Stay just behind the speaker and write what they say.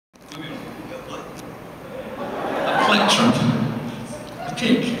plectrum. A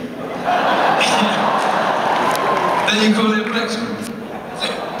pig. Then you call it a plectrum.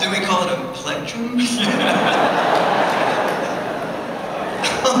 Do we call it a plectrum?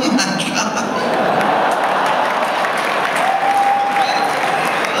 Oh my god.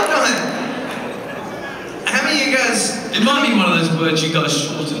 How many of you guys... It might be one of those words you guys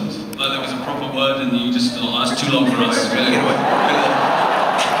shortened. Like there was a proper word and you just thought, oh, that's too long for us. Get away.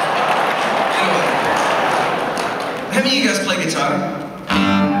 How many of you guys play guitar?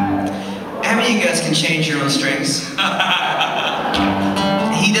 How many of you guys can change your own strings?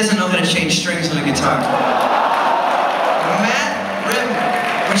 He doesn't know how to change strings on a guitar. Matt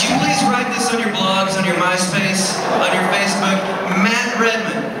Redman, would you please write this on your blogs, on your MySpace, on your Facebook? Matt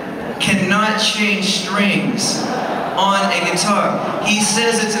Redman cannot change strings on a guitar. He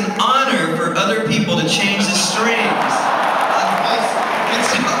says it's an honor for other people to change the strings. Good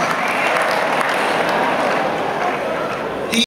stuff.